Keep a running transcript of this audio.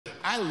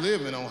I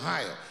live in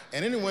Ohio,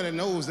 and anyone that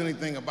knows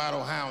anything about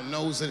Ohio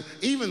knows that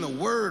even the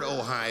word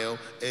Ohio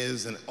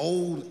is an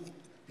old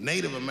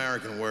Native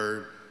American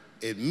word.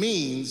 It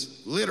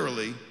means,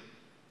 literally,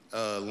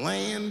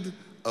 land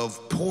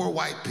of poor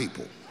white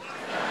people.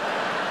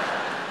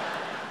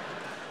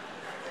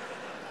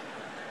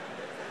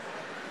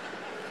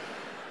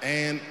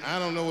 And I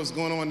don't know what's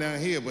going on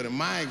down here, but in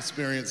my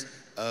experience,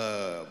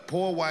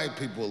 poor white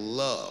people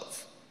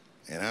love,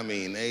 and I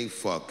mean they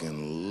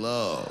fucking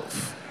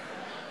love,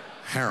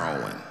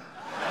 heroin.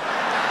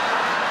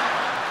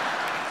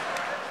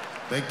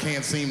 They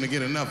can't seem to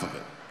get enough of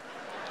it.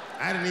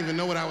 I didn't even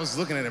know what I was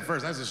looking at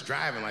first. I was just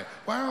driving like,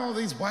 why are all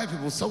these white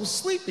people so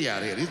sleepy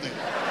out here? These things...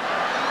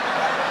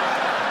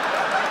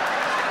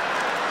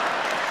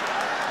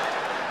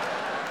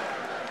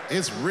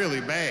 It's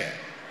really bad.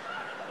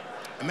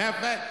 As a matter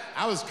of fact,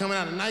 I was coming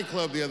out of a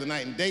nightclub the other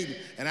night in Dayton,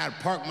 and I'd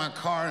parked my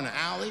car in the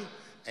alley,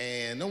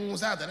 and no one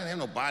was out there. I didn't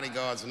have no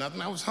bodyguards or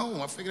nothing. I was home.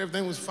 I figured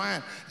everything was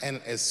fine.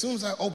 And as soon as I opened